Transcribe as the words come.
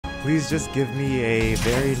Please just give me a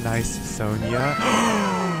very nice Sonya.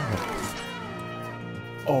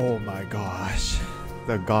 Oh my gosh.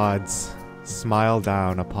 The gods smile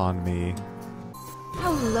down upon me.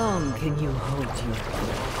 How long can you hold you?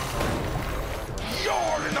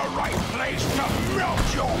 You're in the right place to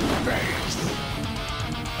melt your face!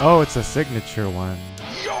 Oh, it's a signature one.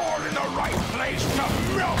 You're in the right place to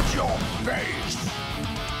melt your face!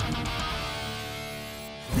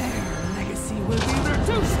 Their legacy will be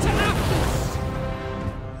reduced to ashes!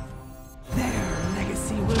 Their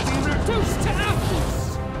legacy will be reduced to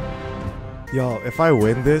ashes! Yo, if I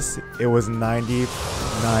win this, it was 99%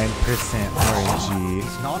 RNG.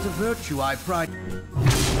 It's not a virtue I pride.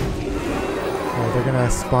 Oh, they're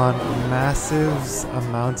gonna spawn massive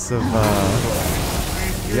amounts of,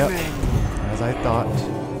 yep, as I thought.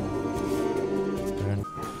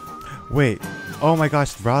 Wait, oh my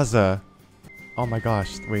gosh, Raza. Oh my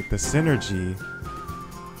gosh, wait, the synergy.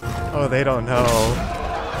 Oh, they don't know.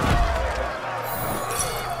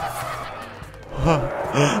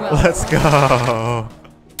 Let's go.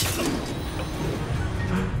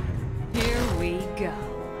 Here we go.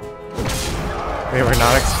 They were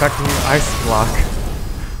not expecting ice block.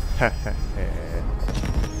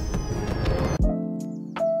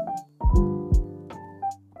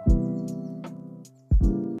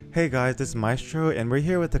 Hey guys, this is Maestro, and we're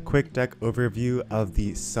here with a quick deck overview of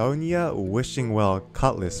the Sonya Wishing Well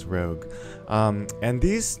Cutlass Rogue. And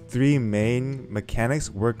these three main mechanics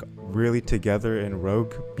work really together in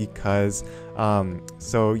Rogue because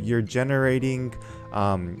so you're generating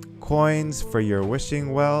coins for your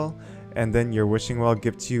Wishing Well, and then your Wishing Well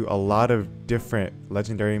gives you a lot of different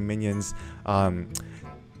legendary minions,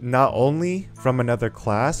 not only from another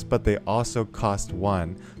class, but they also cost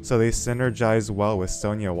 1. So they synergize well with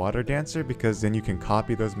Sonya Water Dancer because then you can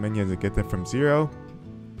copy those minions and get them from 0.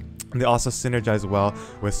 And they also synergize well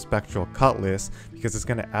with Spectral Cutlass because it's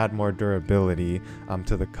going to add more durability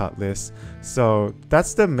to the Cutlass. So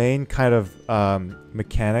that's the main kind of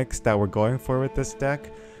mechanics that we're going for with this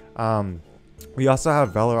deck. We also have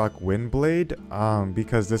Valorok Windblade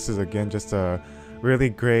because this is again just a really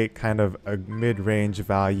great kind of a mid-range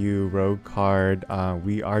value rogue card.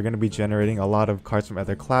 We are going to be generating a lot of cards from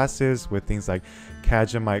other classes with things like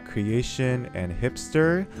Kajamite Creation and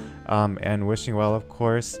Hipster, and Wishing Well, of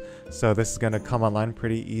course. So this is going to come online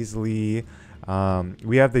pretty easily.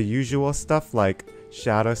 We have the usual stuff like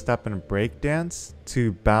Shadow Step and Breakdance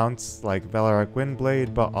to bounce like Valorok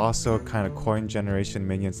Windblade, but also kind of coin generation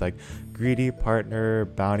minions like Greedy Partner,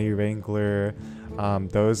 Bounty Wrangler.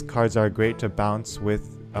 Those cards are great to bounce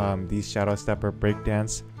with these Shadow Step or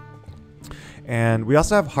Breakdance. And we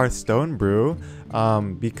also have Hearthstone Brew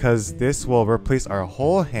because this will replace our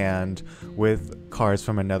whole hand with cards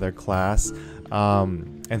from another class.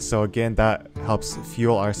 And so again, that helps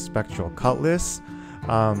fuel our Spectral Cutlass.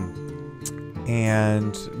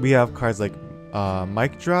 And we have cards like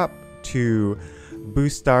Mic Drop to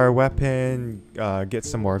boost our weapon, get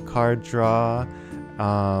some more card draw.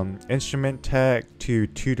 Instrument Tech to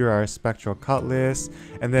tutor our Spectral Cutlass,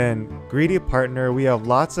 and then Greedy Partner. We have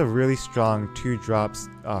lots of really strong 2-drops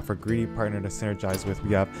for Greedy Partner to synergize with.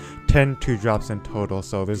 We have 10 2-drops in total,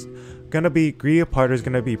 so there's gonna be Greedy Partner is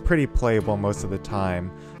gonna be pretty playable most of the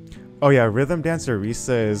time. Oh yeah, Rhythm Dancer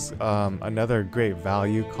Risa is another great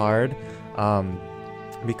value card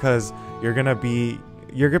because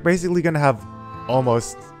you're basically gonna have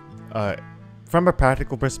almost from a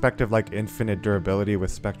practical perspective, like infinite durability with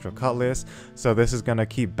Spectral Cutlass. So this is gonna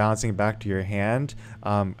keep bouncing back to your hand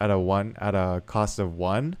at a cost of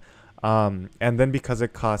 1. And then because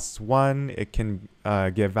it costs 1, it can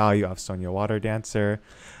get value off Sonya Water Dancer.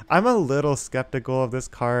 I'm a little skeptical of this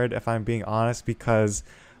card, if I'm being honest, because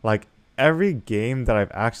like every game that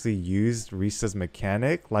I've actually used Risa's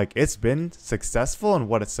mechanic, like it's been successful in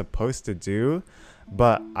what it's supposed to do.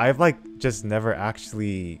 But I've like just never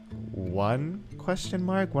actually won ?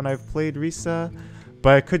 When I've played Risa.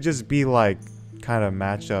 But it could just be like kind of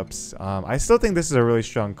matchups. I still think this is a really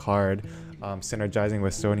strong card, synergizing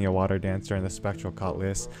with Sonya Water Dancer and the Spectral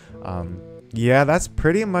Cutlass. Yeah, that's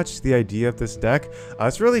pretty much the idea of this deck.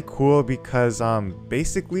 It's really cool because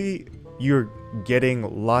basically you're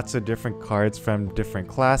getting lots of different cards from different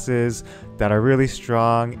classes that are really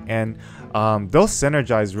strong, and they'll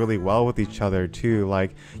synergize really well with each other too.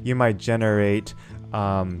 Like you might generate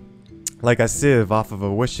like a Civ off of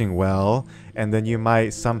a Wishing Well, and then you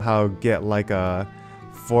might somehow get like a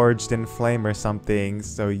Forged in Flame or something,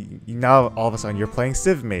 so now all of a sudden you're playing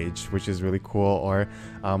Civ Mage, which is really cool. Or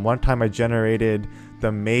one time I generated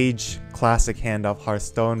the Mage classic hand of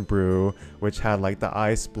Hearthstone brew, which had like the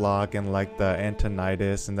ice block and like the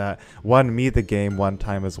Antonitis, and that won me the game one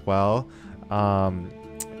time as well.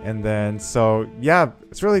 And then so yeah,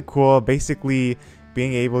 it's really cool. Basically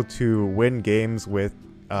being able to win games with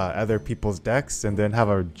other people's decks and then have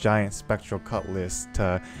a giant spectral Cutlass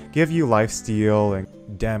to give you lifesteal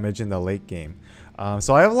and damage in the late game.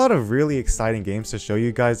 So I have a lot of really exciting games to show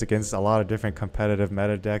you guys against a lot of different competitive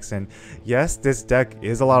meta decks, and yes, this deck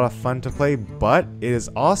is a lot of fun to play, but it is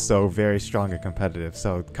also very strong and competitive,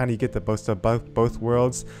 so kind of you get the best of both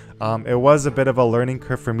worlds. It was a bit of a learning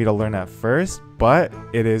curve for me to learn at first, but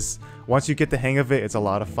it is, once you get the hang of it, it's a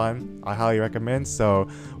lot of fun. I highly recommend. So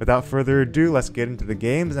without further ado, let's get into the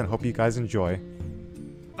games and hope you guys enjoy.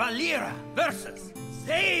 Valera versus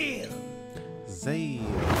Zale.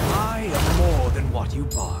 I am more than what you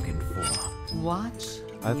bargained for. Watch.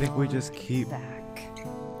 I think we just keep back.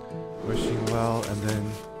 wishing well and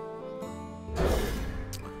then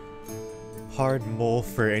hard mull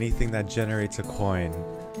for anything that generates a coin.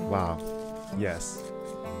 Wow. Yes.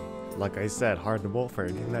 Like I said, hard to mull for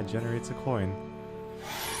anything that generates a coin.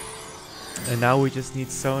 And now we just need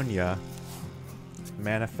Sonya.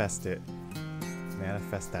 Manifest it.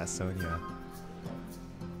 Manifest that Sonya.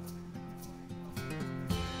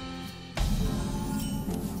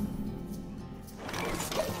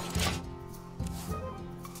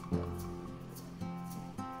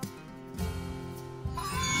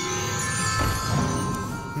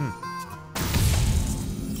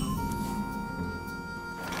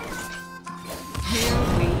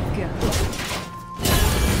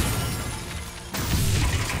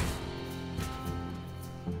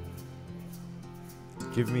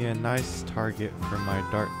 Give me a nice target for my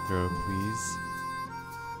dart throw, please.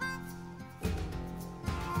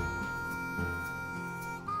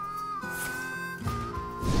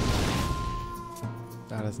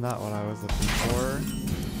 That is not what I was looking for.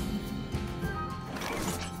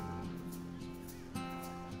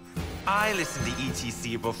 I listened to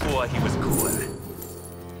ETC before he was cool.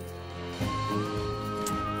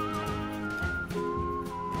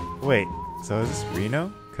 Wait, so is this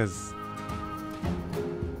Reno? Cause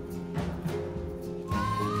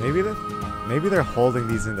maybe they're holding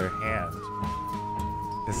these in their hand.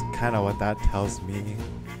 Is kind of what that tells me.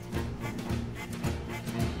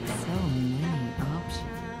 So many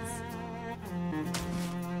options.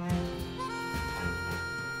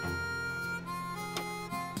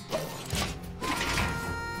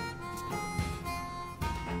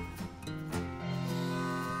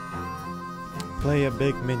 Play a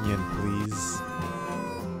big minion, please.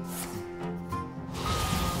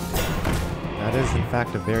 That is in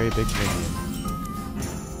fact a very big minion.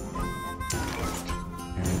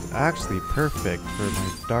 And it's actually perfect for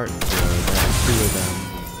my dart throw. There are two of them.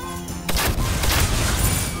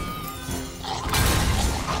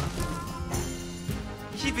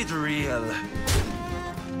 Keep it real.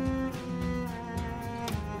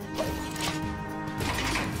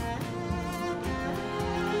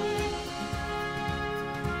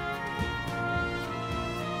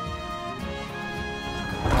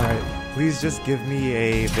 Please just give me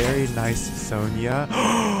a very nice Sonya.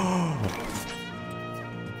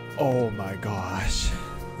 Oh my gosh.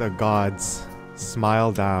 The gods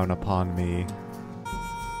smile down upon me.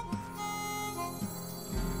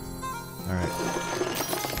 Alright.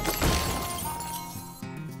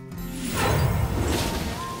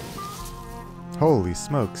 Holy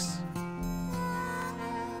smokes.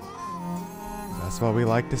 That's what we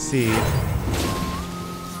like to see.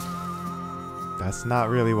 That's not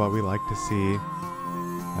really what we like to see.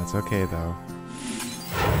 That's okay though.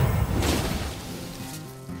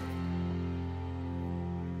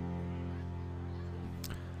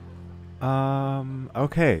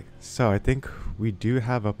 Okay, so I think we do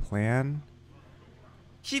have a plan.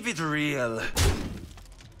 Keep it real.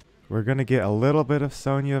 We're gonna get a little bit of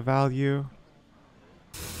Sonya value.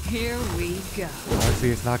 Here we go. Obviously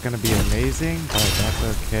it's not gonna be amazing, but that's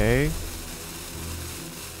okay.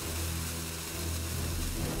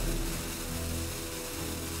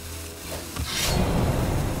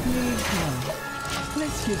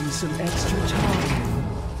 Let's give you some extra time.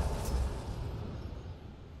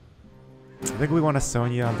 I think we want a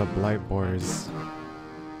Sonya on the Blight Boars.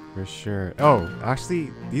 For sure. Oh,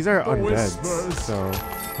 actually, these are undeads, so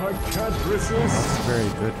I can't resist. that's very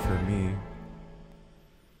good for me.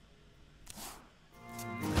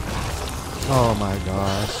 Oh my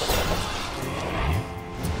gosh.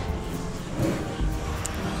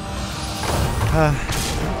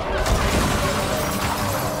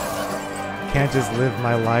 Can't just live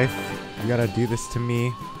my life. You gotta do this to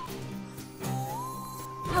me.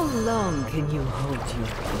 A long can you hold you?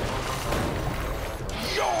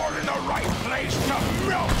 You're in the right place to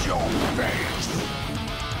melt your face!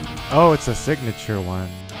 Oh, it's a signature one.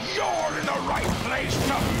 You're in the right place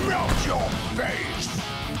to melt your face!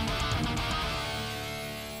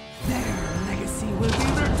 Their legacy will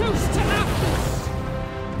be reduced to ashes!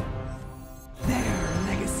 Their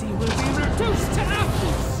legacy will be reduced to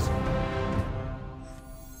ashes!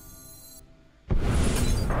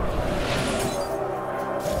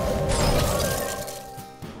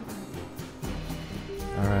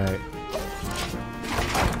 Alright.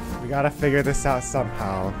 We gotta figure this out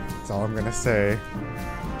somehow. That's all I'm gonna say.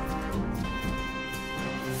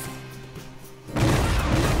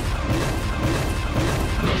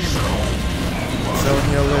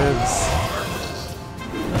 Sonya lives.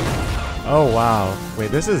 Oh wow.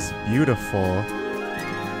 Wait, this is beautiful.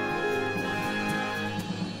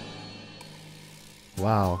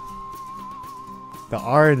 Wow. The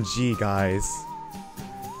RNG, guys.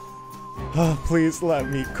 Oh, please let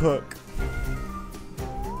me cook.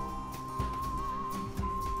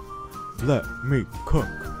 Let me cook.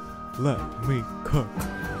 Let me cook.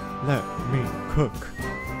 Let me cook.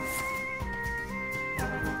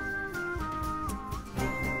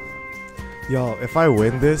 Y'all, if I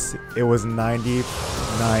win this, it was 99%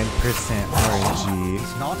 RNG.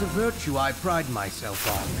 It's not a virtue I pride myself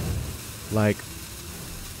on. Like,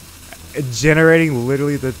 generating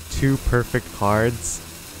literally the 2 perfect cards.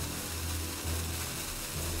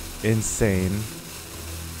 Insane.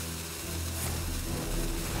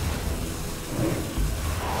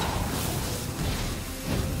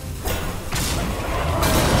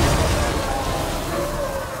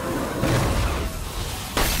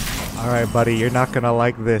 Alright, buddy, you're not gonna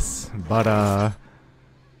like this, but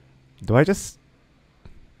do I just...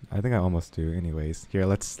 I think I almost do anyways. Here,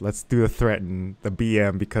 let's do the threaten, the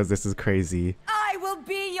BM, because this is crazy. I will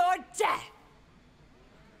be your death!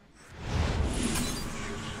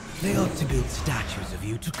 They ought to build statues of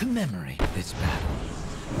you to commemorate this battle.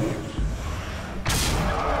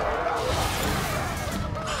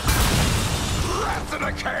 Rats in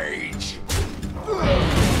a cage!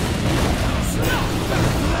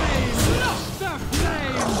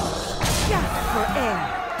 Gasp for air!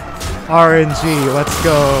 RNG, let's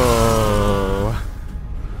go!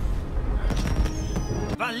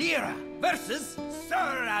 Valera versus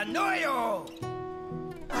Serranoyo!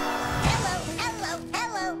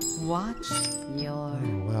 Watch your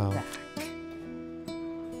Wow. back.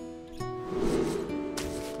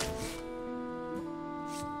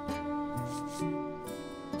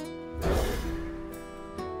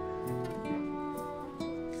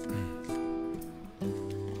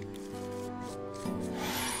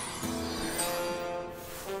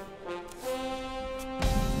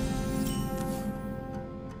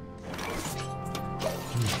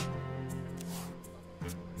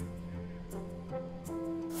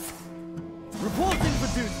 Reporting for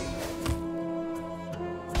duty.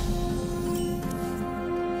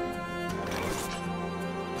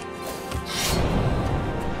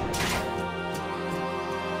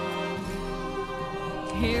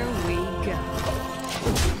 Here we go.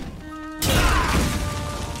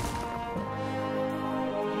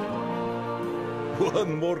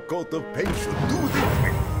 One more coat of paint should do the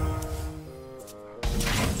trick.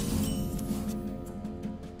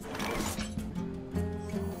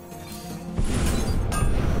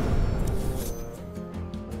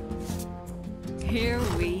 Here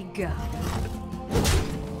we go.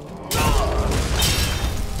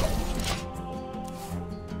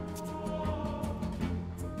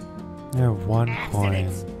 I have 1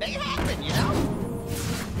 coin. They happen, you know?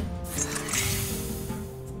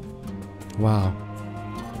 Wow.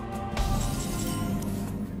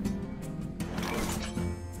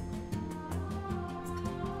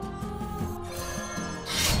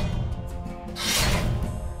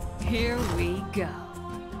 Here we go.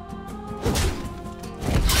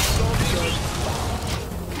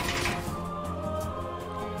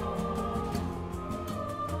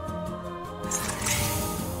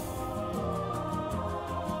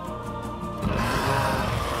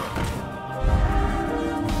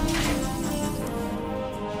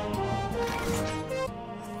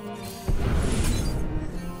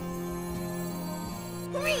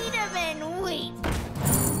 Freedom and weep.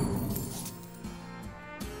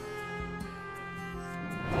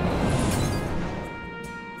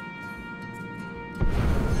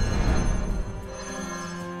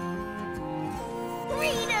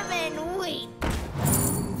 Freedom and weep.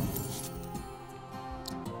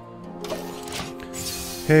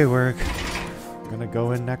 Okay, we're gonna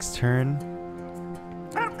go in next turn.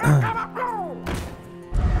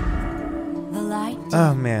 The light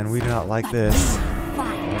Oh man, we do not like this.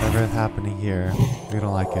 Whatever is happening here, we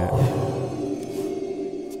don't like it.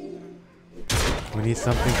 We need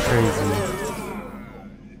something crazy.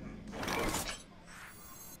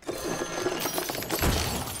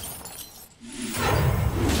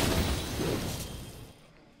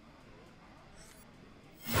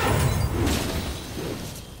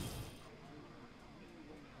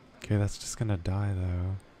 Okay, that's just gonna die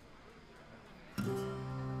though.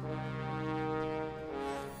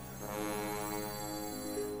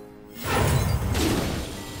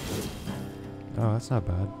 Oh, that's not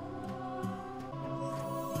bad.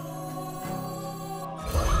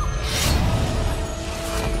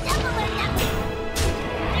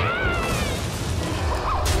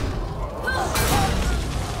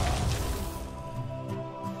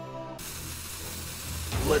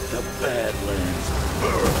 Let the Badlands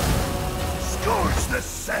burn. Scorch the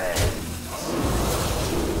sands.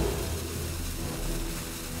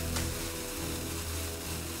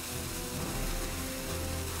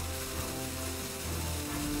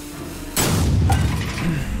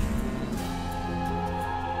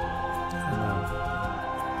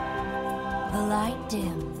 The light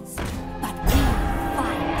dims, but we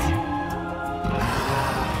fight.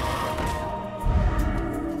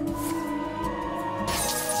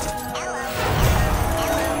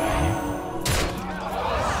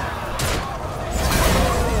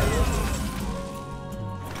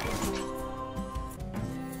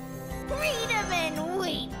 Freedom and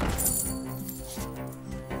weep.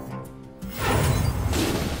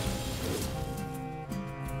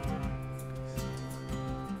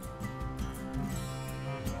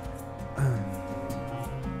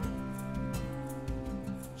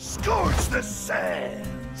 Scorch the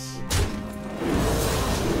sands.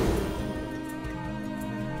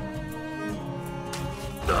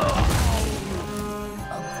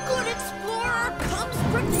 A good explorer comes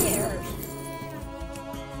prepared.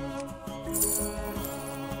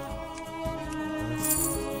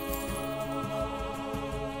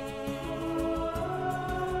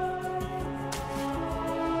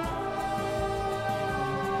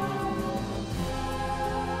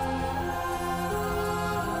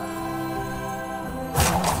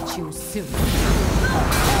 Choose soon.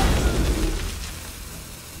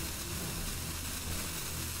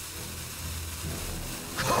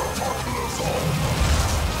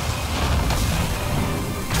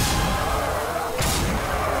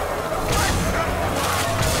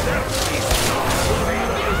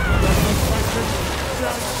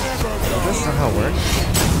 Does this somehow work?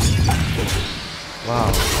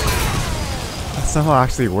 Wow. That somehow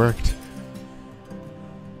actually worked.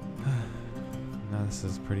 Now this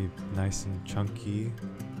is pretty nice and chunky.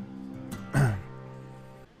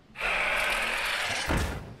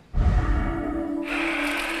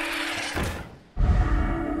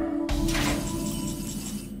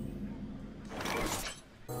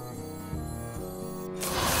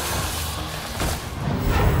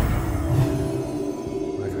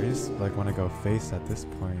 Like want to go face at this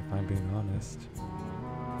point, if I'm being honest.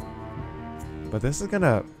 But this is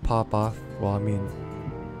gonna pop off. Well, I mean,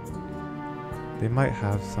 they might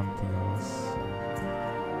have something else.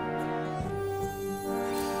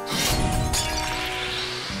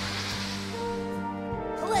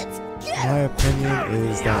 Let's go. My opinion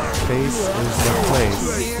is that face is the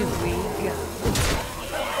place. Here we go.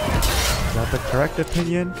 Is that the correct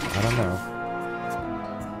opinion? I don't know.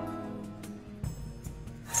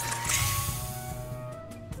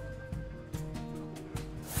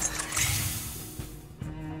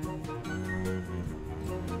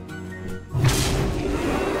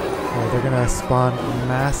 They're gonna spawn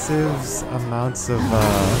massive amounts of,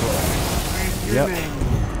 yep,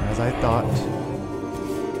 as I thought.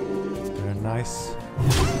 They're a nice,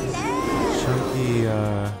 chunky,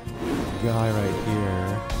 guy right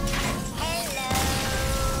here.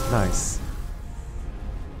 Nice.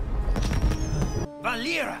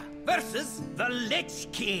 Valera versus the Lich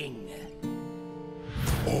King.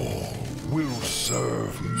 All will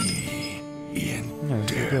serve me in Yeah,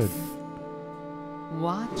 this is death. good.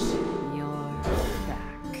 Watch your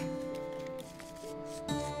back.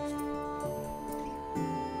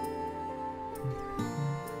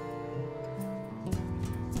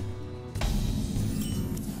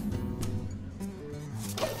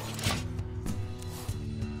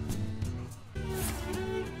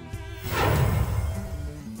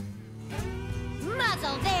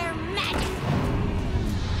 Muzzle their magic.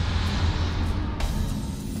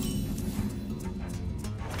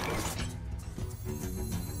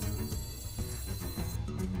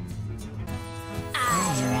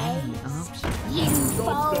 You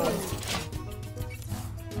fold.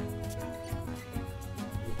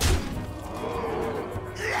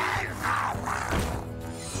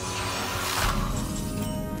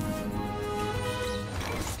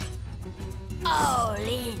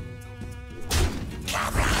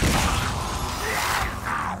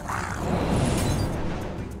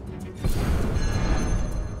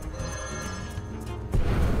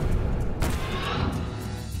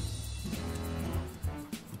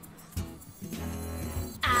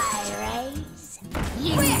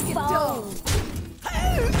 foe.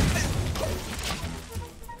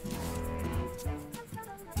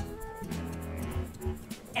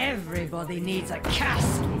 Everybody needs a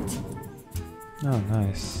casket. Oh,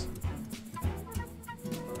 nice.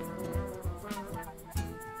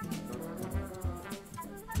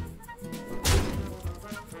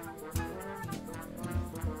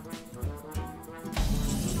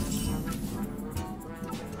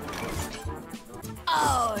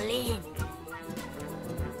 Odyn.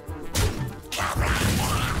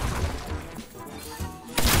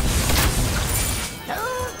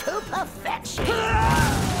 To perfection.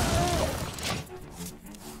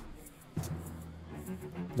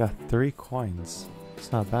 Got 3 coins.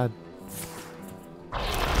 It's not bad.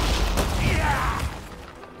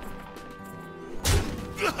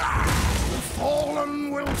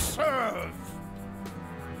 Fallen will serve.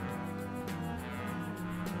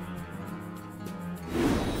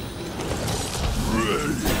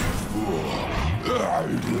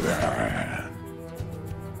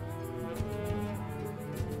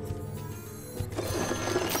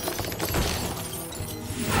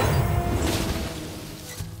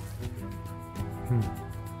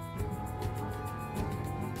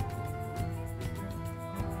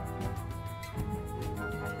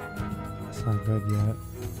 It's not good yet.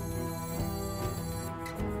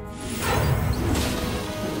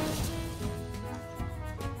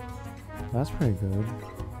 That's pretty good.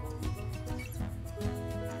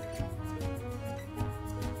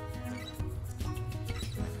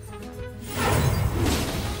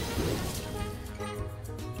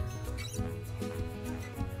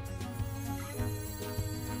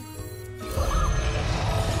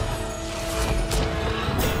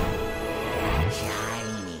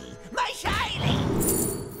 Shiny! My shiny!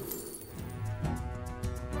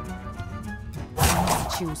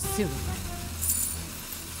 Choose soon.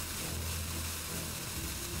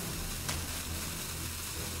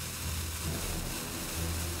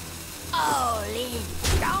 Odyn.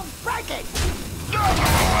 Don't break it!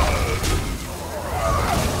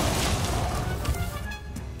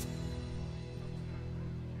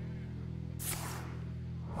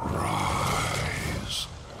 Rise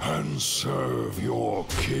and serve your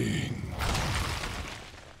king.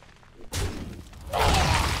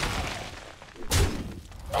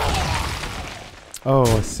 Oh,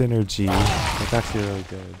 a synergy. That's actually really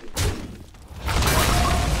good.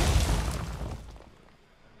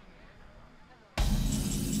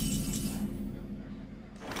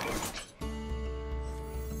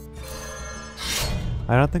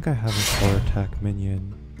 I don't think I have a 4 attack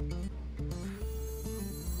minion.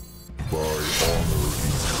 By honor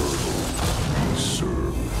eternal,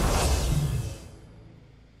 serve.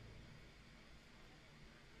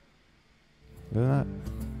 Look at that.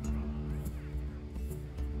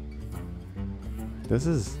 This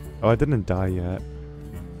is... Oh, I didn't die yet.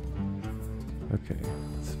 Okay,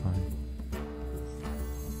 it's fine.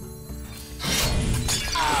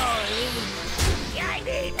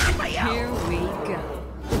 Shiny! Not for you! Here we go.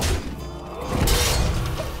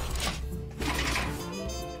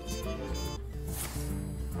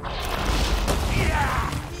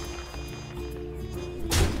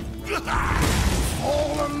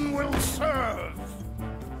 Fallen will serve.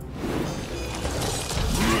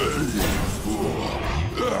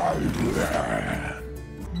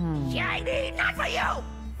 Shiny! Not for you!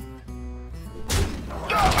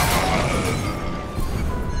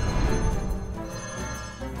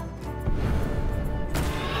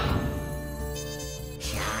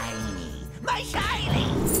 Shiny! My shiny!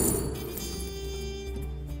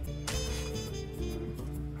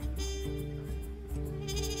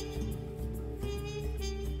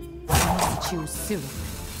 Choose soon.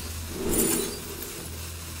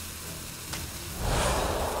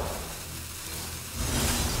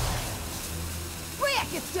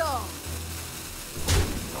 Hearthstone.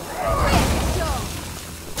 Hearthstone.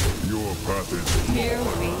 Your path is Here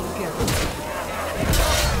we go.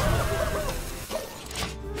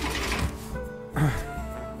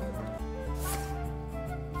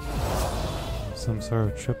 Some sort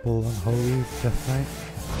of triple unholy death knight.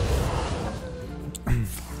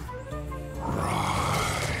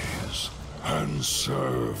 rise and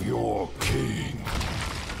serve your king.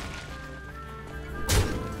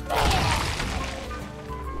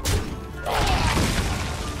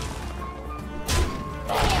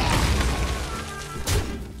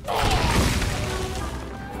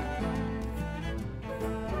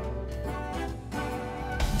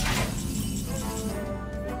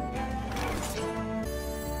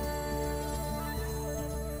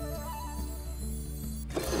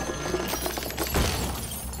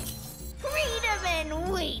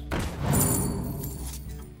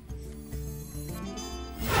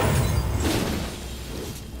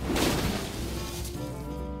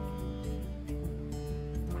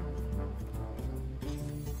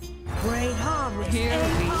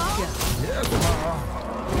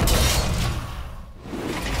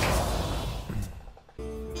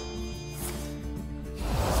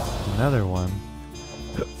 another one.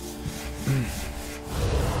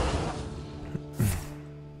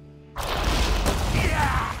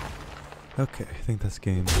 Okay, I think that's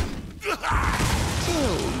game. Till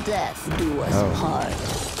death do us part.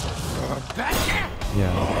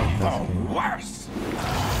 Yeah, that's game. Worse!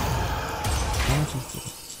 How much is this?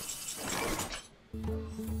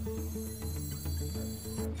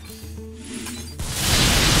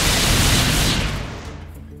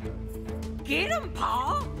 Get him,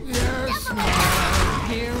 Paul!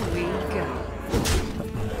 Here we go.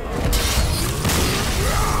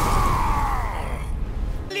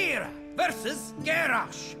 Lyra versus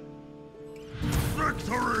Garrosh.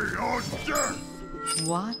 Victory or death!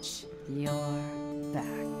 Watch your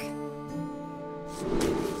back.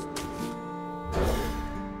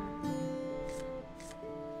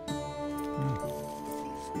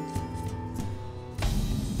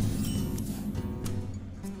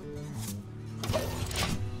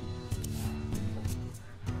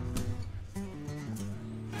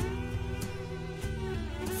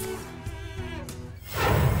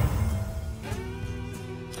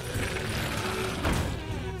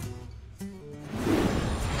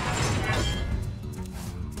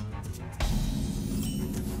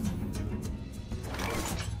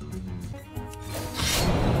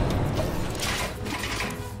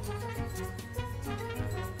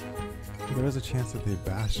 There is a chance that they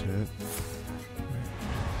bash it.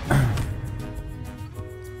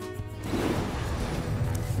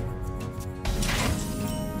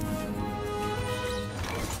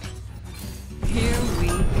 Here we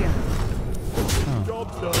go. Job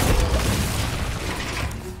done.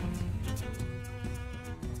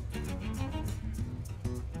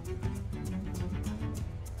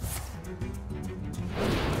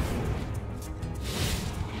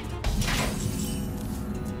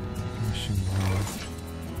 Mission log.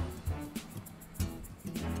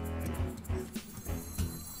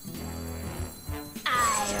 I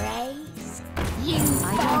raise, you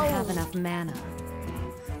I don't have fold. enough mana.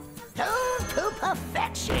 Tune to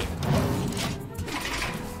perfection.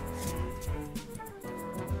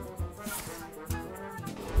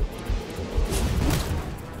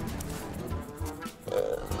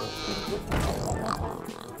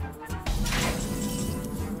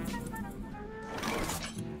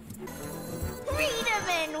 Read 'em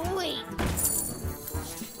and weep.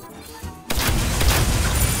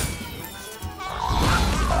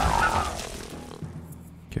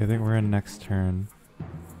 Okay, I think we're in next turn.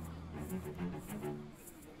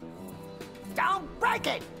 Don't break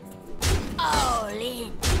it. All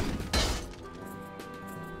in.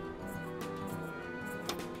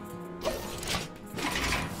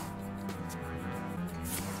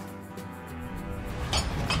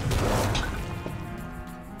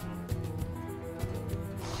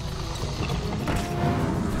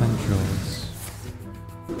 Tendrils.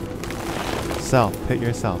 Self, hit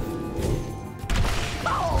yourself.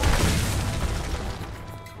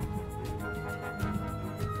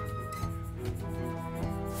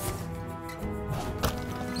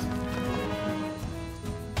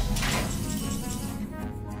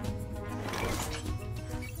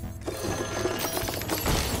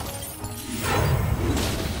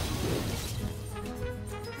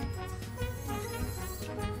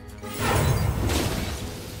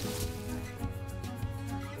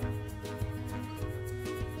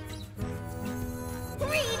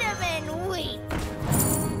 Read 'em and weep.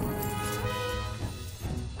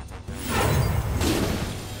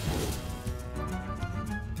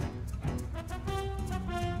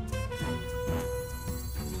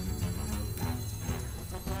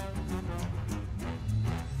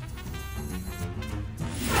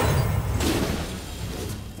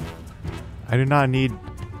 I do not need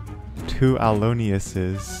 2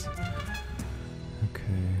 Aloniuses.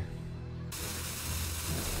 Okay.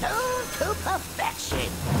 Tune to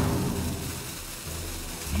perfection.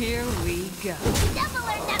 Here we go. Double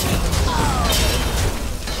or nothing.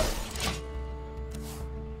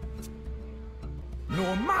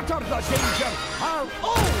 No matter the danger, I'll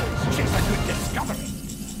always chase a good discovery.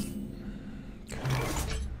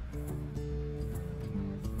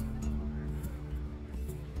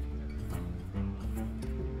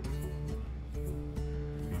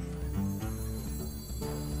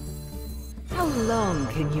 How long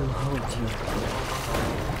can you hold you?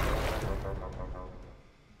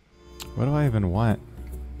 What do I even want?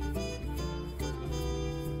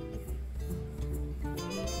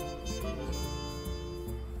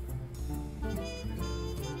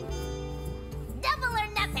 Double or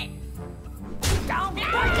nothing. Don't break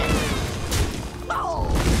it. Oh.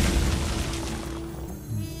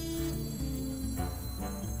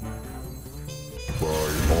 By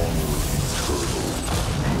honor.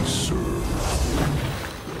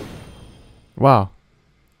 Wow.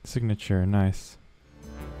 Signature, nice.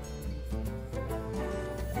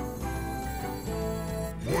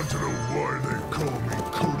 Want to know why they call me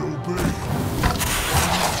Kodo Bay?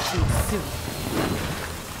 Too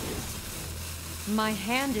soon. My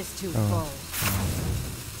hand is too full.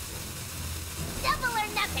 Double or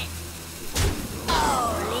nothing.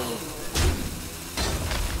 All in.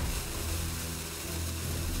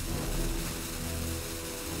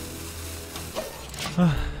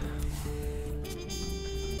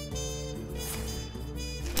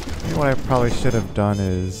 Maybe what I probably should have done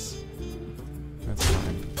is... That's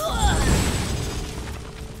fine.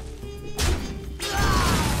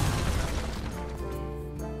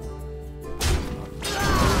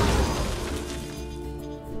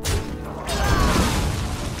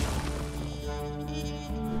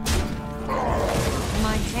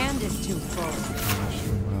 My hand is too full.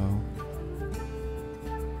 Sure will.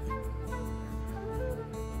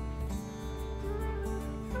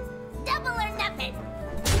 Double or nothing.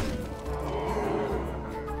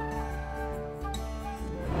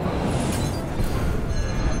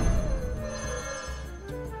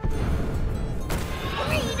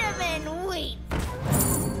 Read 'em and weep.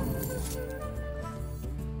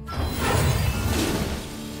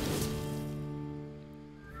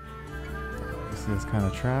 This is kind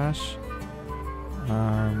of trash.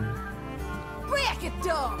 Break it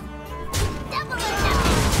down. Double or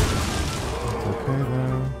nothing. It's okay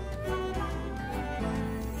though.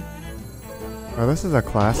 Oh, this is a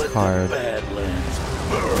class Let card. the Badlands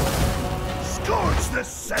burn. Scorch the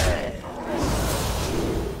sand.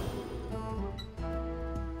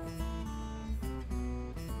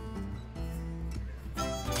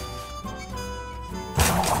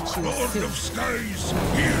 Too Lord soon. of skies,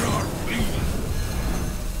 hear our plea.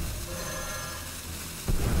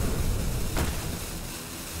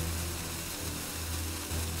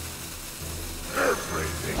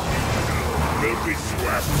 Everything will be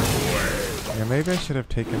swept away. Yeah, maybe I should have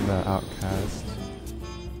taken the outcast.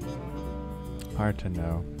 Hard to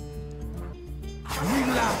know.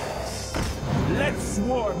 Relax. Let's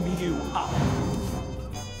warm you up.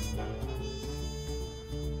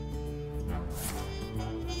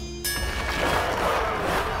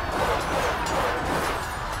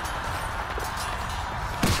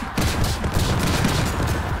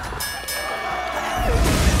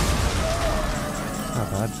 Not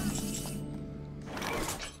bad.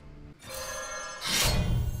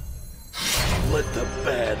 Let the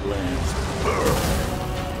Badlands burn.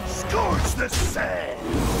 Scorch the sand.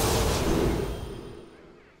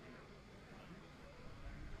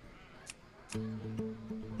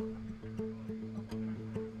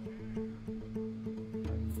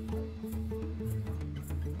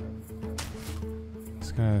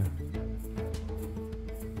 Just gonna.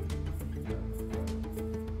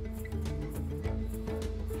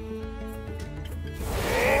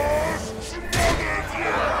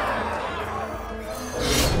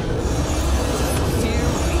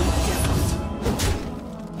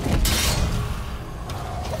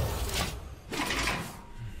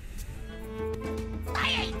 I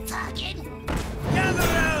ain't talking. Gather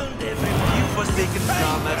round, everyone. You forsaken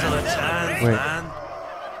star metal a chance, Wait. man.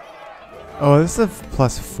 Oh, this is a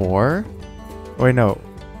 +4? Wait, no.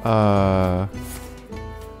 How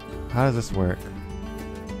does this work?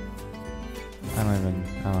 I don't even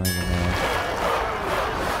know.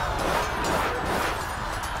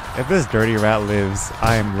 If this dirty rat lives,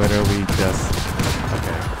 I am literally just...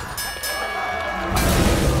 Okay.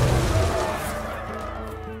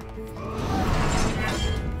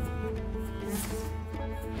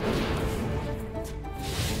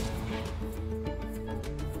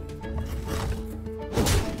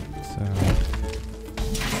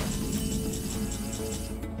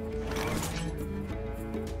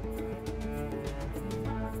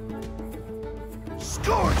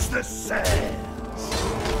 Scorch the sands.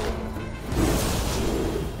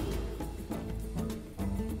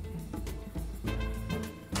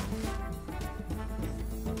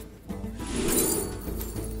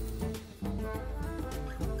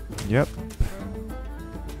 Yep.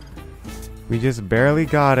 We just barely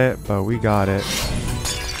got it, but we got it.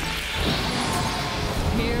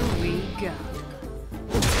 Here we go.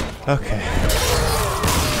 Okay.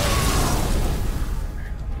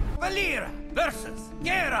 Valera versus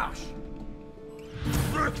Garrosh.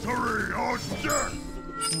 Victory or death.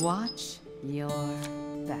 Watch your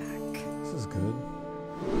back. This is good.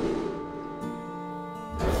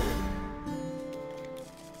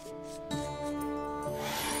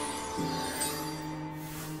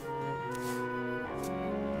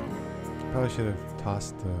 Probably should have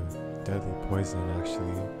tossed the deadly poison,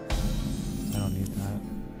 actually. I don't need that.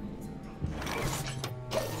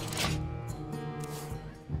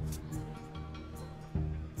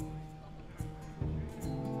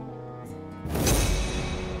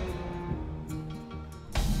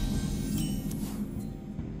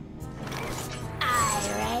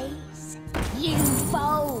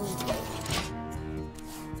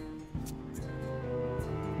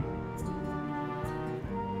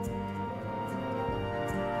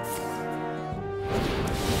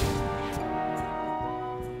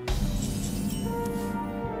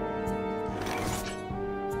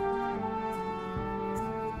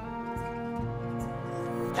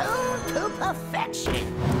 to perfection.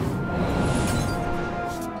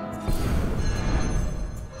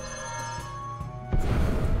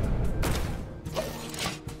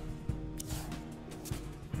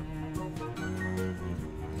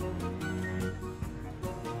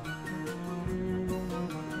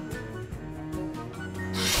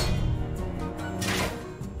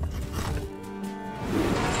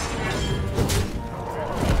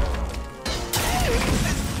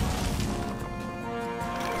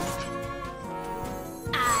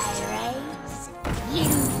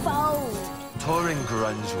 Touring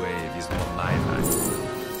grunge wave is not my bag.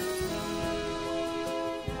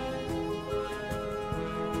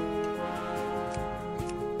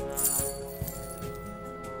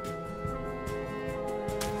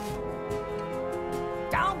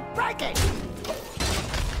 Don't break it!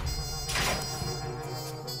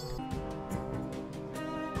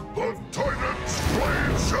 The Titan's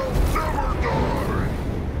flame shall never die!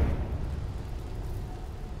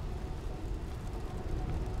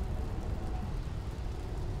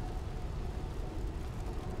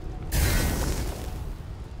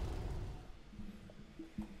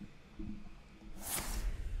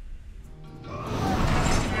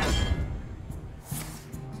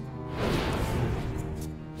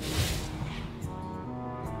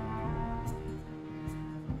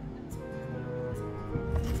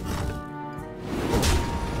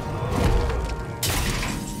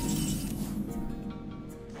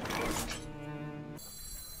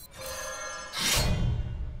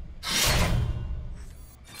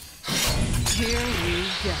 Here we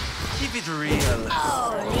go. Keep it real.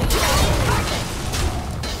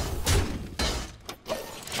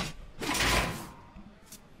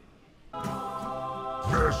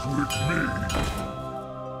 Mess with me!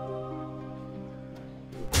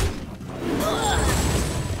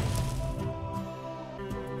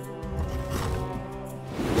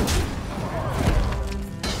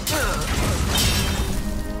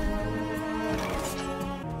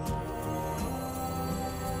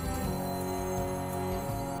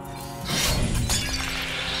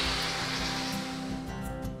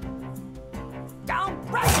 Don't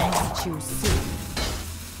break it! Too soon.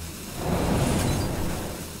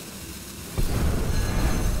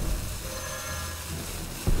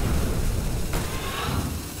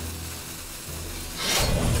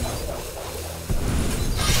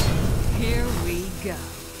 Here we go.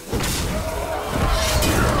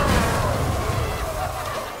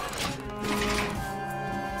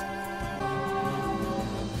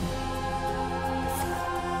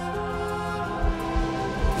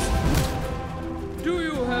 Do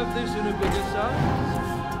you have this in a bigger size?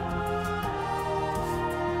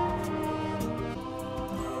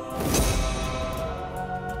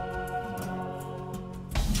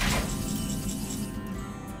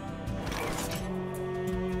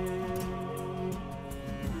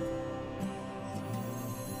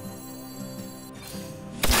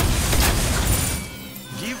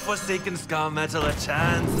 Give Forsaken Scar Metal a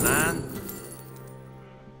chance, man.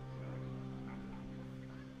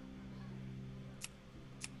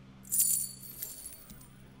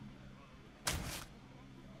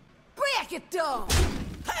 Break it down!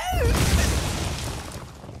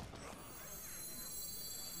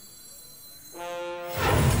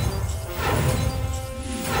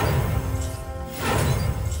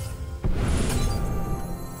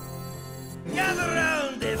 Gather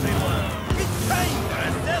round, everyone. It's time for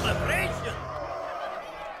a celebration.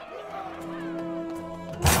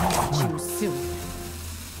 Too soon.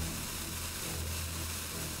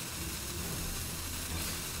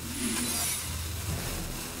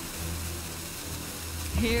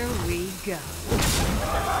 Here we go.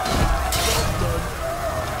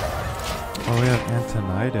 Oh, we have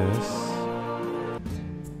Antonitis.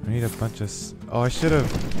 I need a bunch of. Oh, I should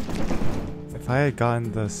have. If I had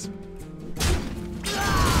gotten this,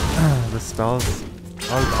 the spells,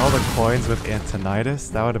 all the coins with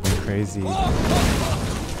Antonitis, that would have been crazy.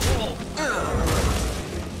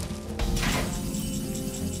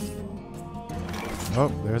 Oh,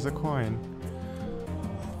 there's a coin.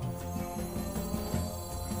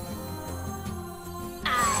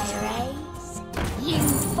 I raise, you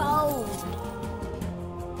fold.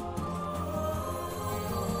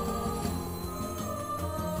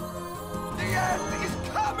 The end is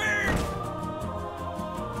coming!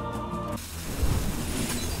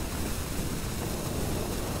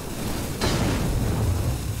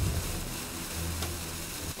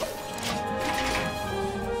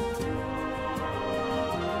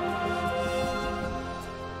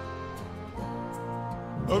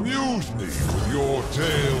 Amuse me with your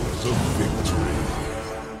tales of victory.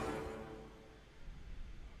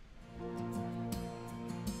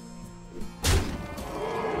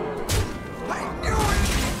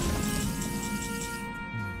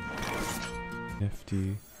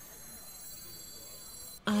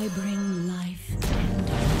 I bring life and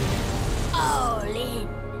death. All in.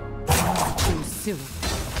 Too soon.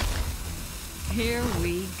 Here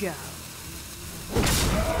we go.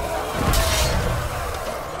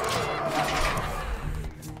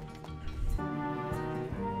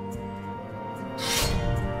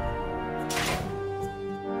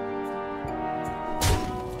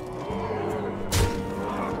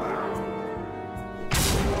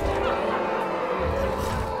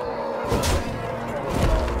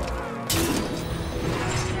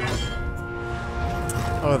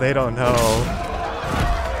 Oh, they don't know.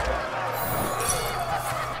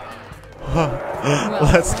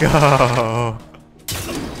 Let's go.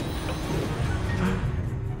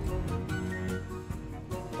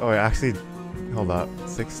 Oh, wait, actually, hold up.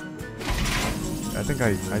 6. I think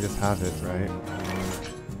I just have it, right?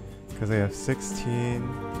 Because I have 16.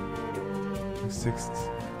 6.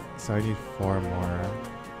 So I need 4 more.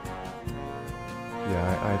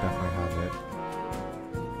 Yeah, I definitely have it.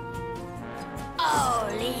 All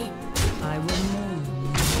in. I will mourn.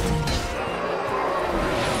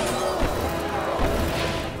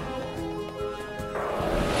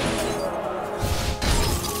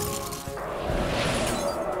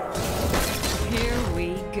 Here we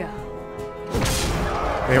go.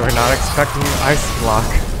 They were not expecting ice block.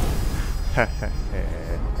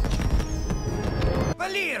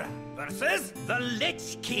 Valyra versus the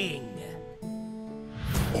Lich King.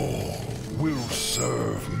 All will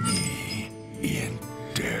serve me in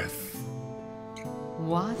death.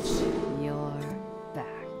 Watch your back.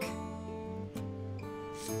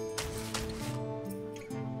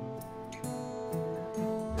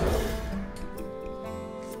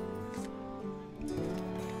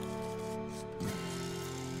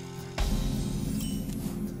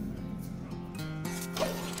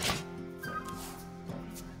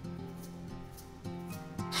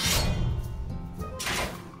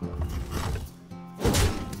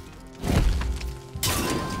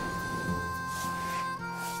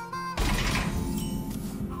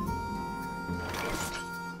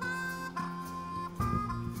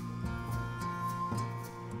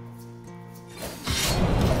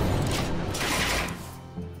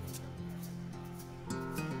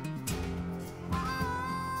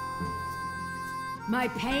 My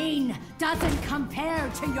pain doesn't compare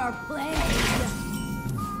to your plague.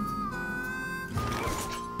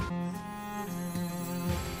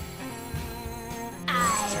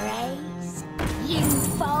 I raise, you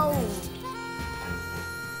fold.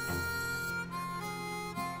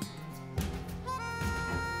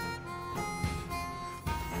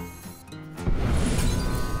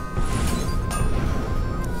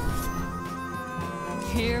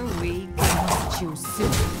 Here we go. Too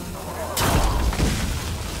soon.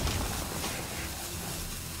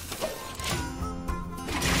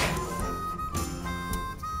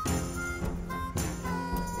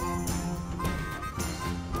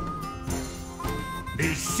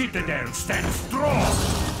 The citadel stands strong.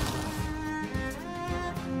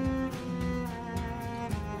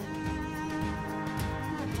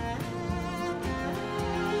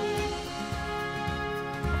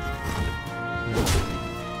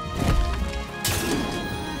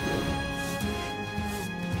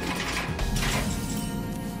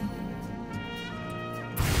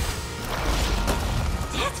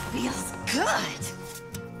 That feels good.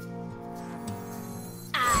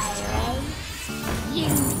 You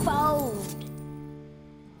fold.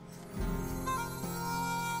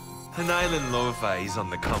 An island lo-fi is on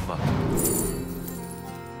the come up.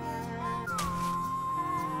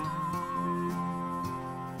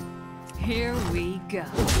 Here we go.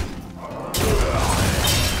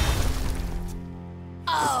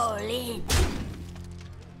 All in.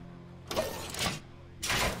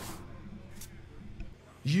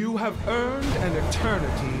 You have earned an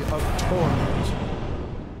eternity of torment.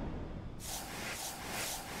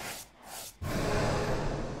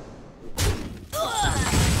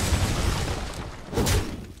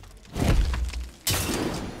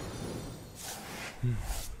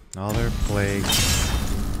 All their plagues.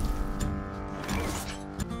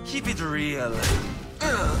 Keep it real.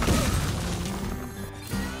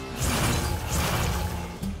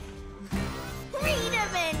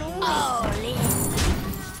 Freedom and all in.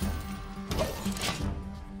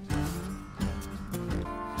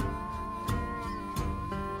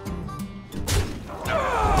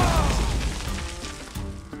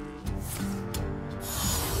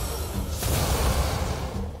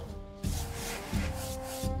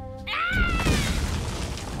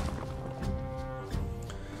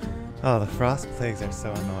 Oh, the frost plagues are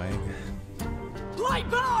so annoying.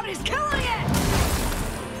 Lightbound is killing it!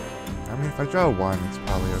 I mean, if I draw 1, it's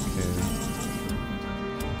probably okay.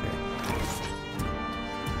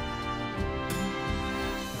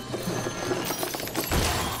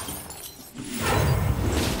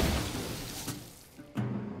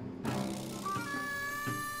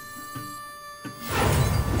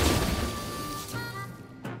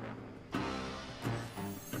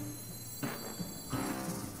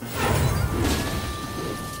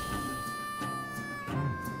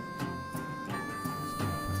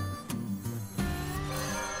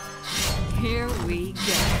 we go.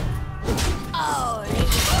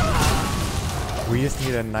 We just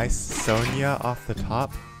need a nice Sonya off the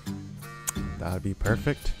top. That would be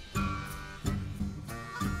perfect.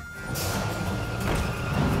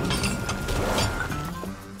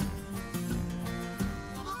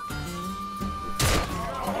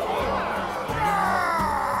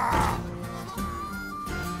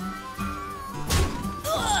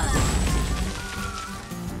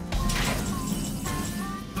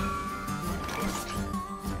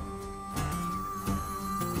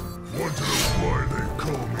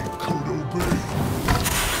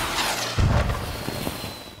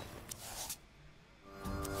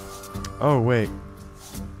 Oh, wait.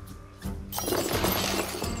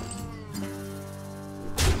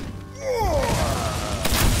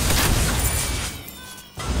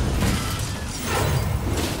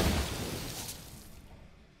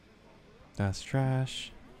 That's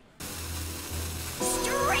trash.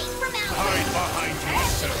 Straight from out Hide behind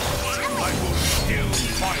yourself. I will still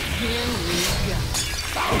fight. Here we go.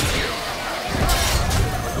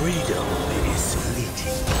 Freedom is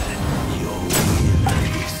fleeting. Your will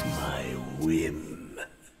is my whim.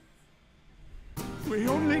 We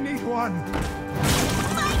only need one.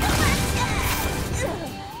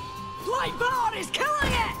 Light Bard is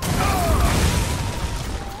killing it!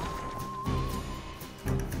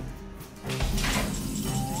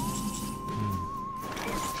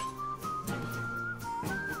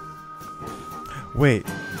 Wait.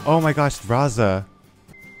 Oh my gosh, Raza.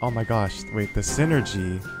 Oh my gosh. Wait, the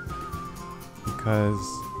synergy. Because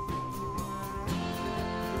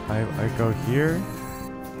I go here.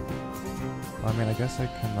 I mean, I guess I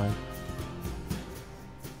can like.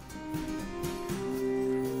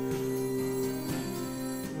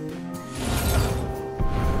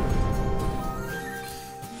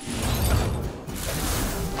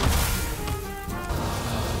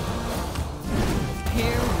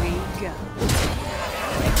 Here we go.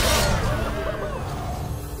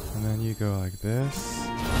 And then you go like this.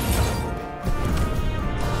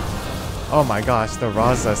 Oh my gosh, the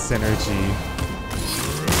Raza synergy.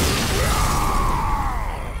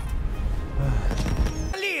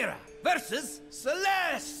 Lyra versus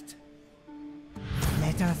Celeste.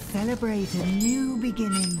 Let us celebrate a new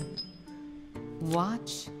beginning.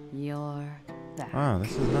 Watch your back. Oh,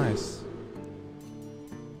 this is nice.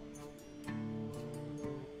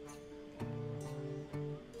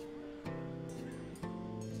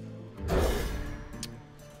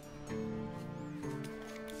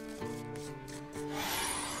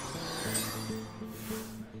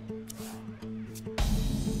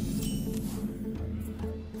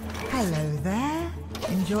 Hello there.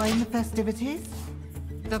 Enjoying the festivities?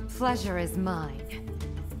 The pleasure is mine.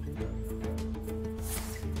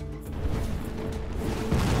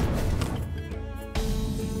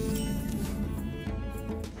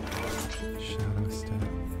 Shadow step.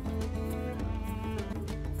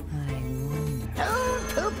 I wonder. Tuned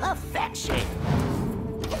to perfection.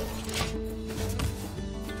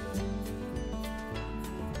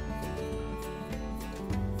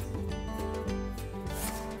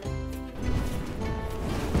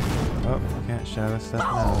 Oh, can't shadow step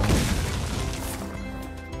now.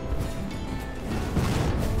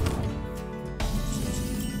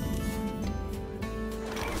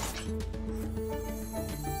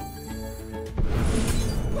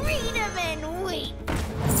 Freedom and wait.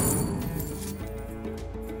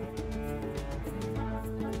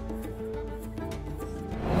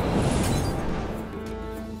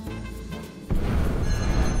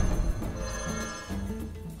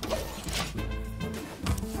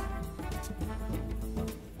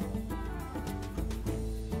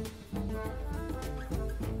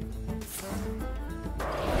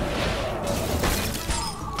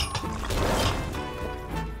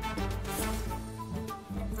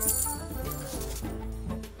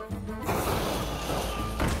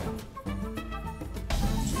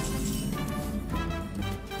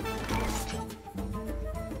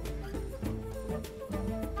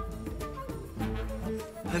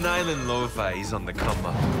 An island lo-fi is on the come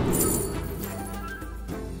up.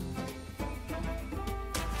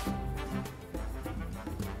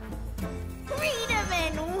 Freedom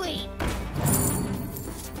and wait.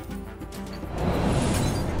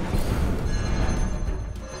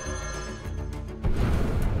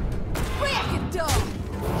 Break it down!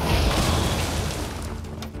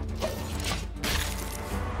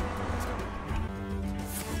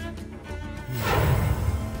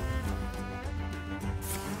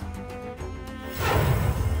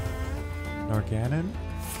 Norganon?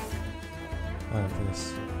 Oh,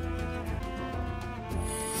 this.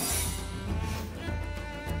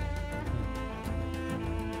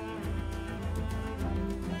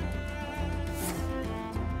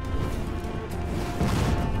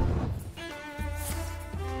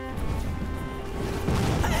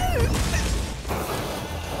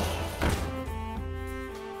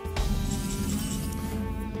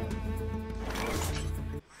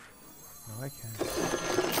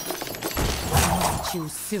 Catch you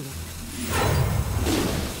soon.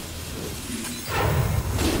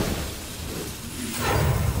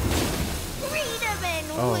 Freedom and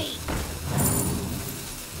Oh. weak.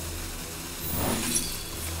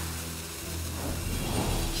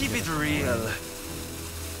 Keep it real.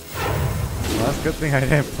 Well, that's a good thing I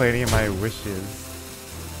didn't play any of my wishes.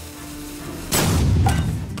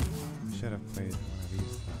 Should have played one of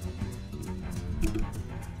these.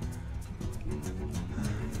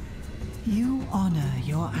 You honor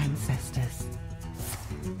your ancestors.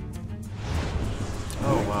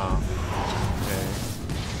 Oh wow. Okay.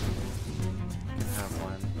 Can have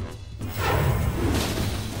one.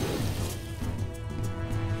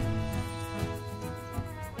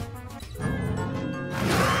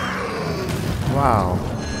 Wow.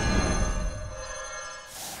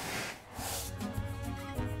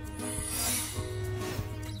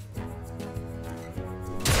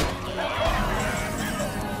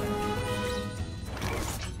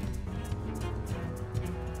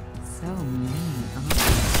 So many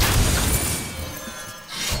options.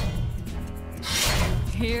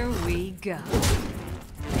 Here we go.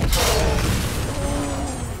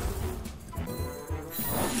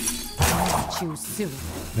 Catch you soon.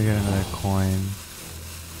 They get another coin.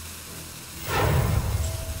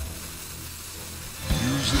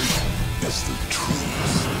 Music is the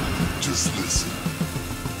truth. Just listen.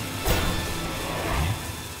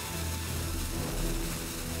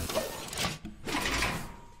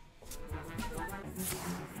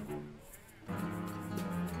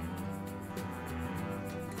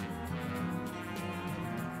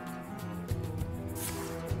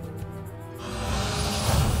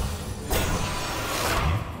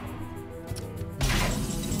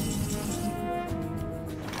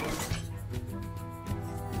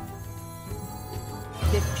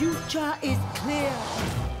 The future is clear.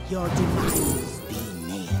 Your demise be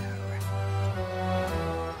near.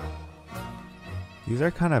 These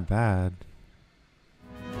are kind of bad.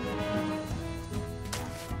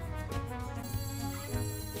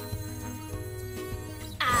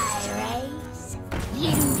 I raise,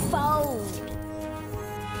 you fold.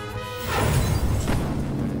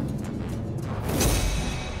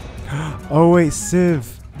 Oh wait,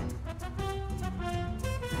 Civ.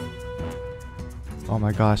 Oh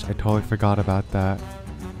my gosh, I totally forgot about that.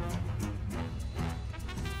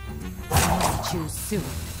 Catch you soon.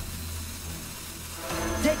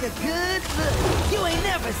 Take a good look. You ain't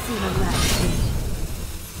never seen a like this.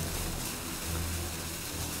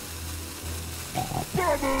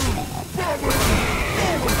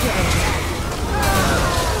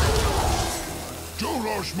 Don't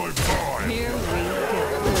rush my vibe. Here we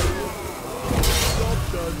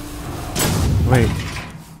go. Wait.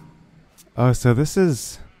 Oh, so this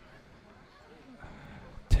is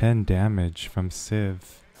 10 damage from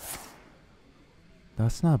Civ.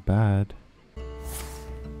 That's not bad.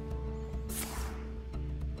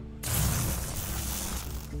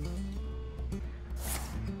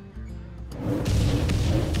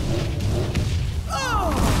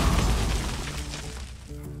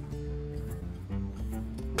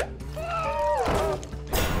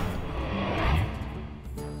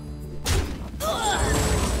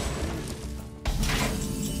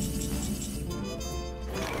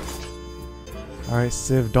 Alright,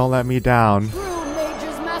 Civ, don't let me down. True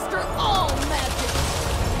mages master all magic.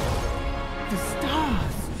 The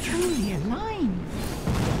stars truly align.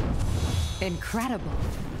 Incredible.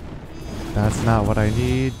 That's not what I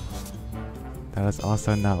need. That is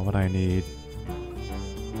also not what I need.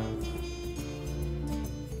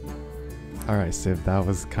 Alright, Civ, that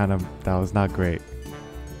was not great.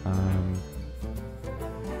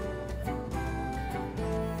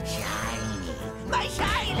 Shiny, my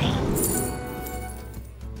shiny.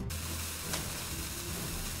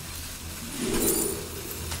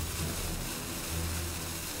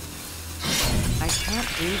 I can't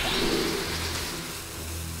do that.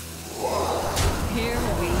 Here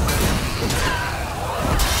we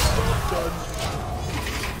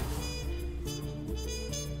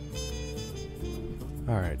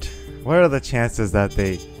Alright. What are the chances that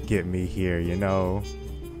they get me here, you know?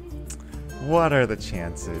 What are the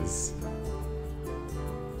chances?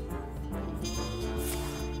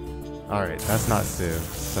 Alright, that's not Civ,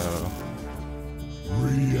 so...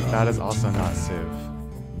 That is also not Civ.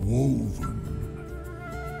 Woven.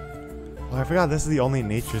 Oh, I forgot this is the only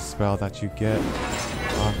nature spell that you get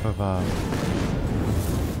off of,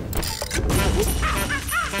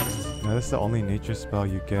 No, this is the only nature spell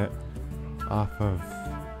you get off of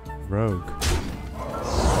Rogue.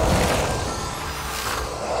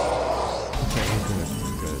 Okay, Odyn is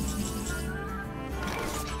good.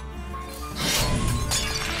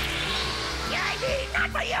 Shiny,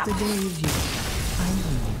 The day is yours. I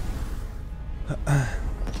know you.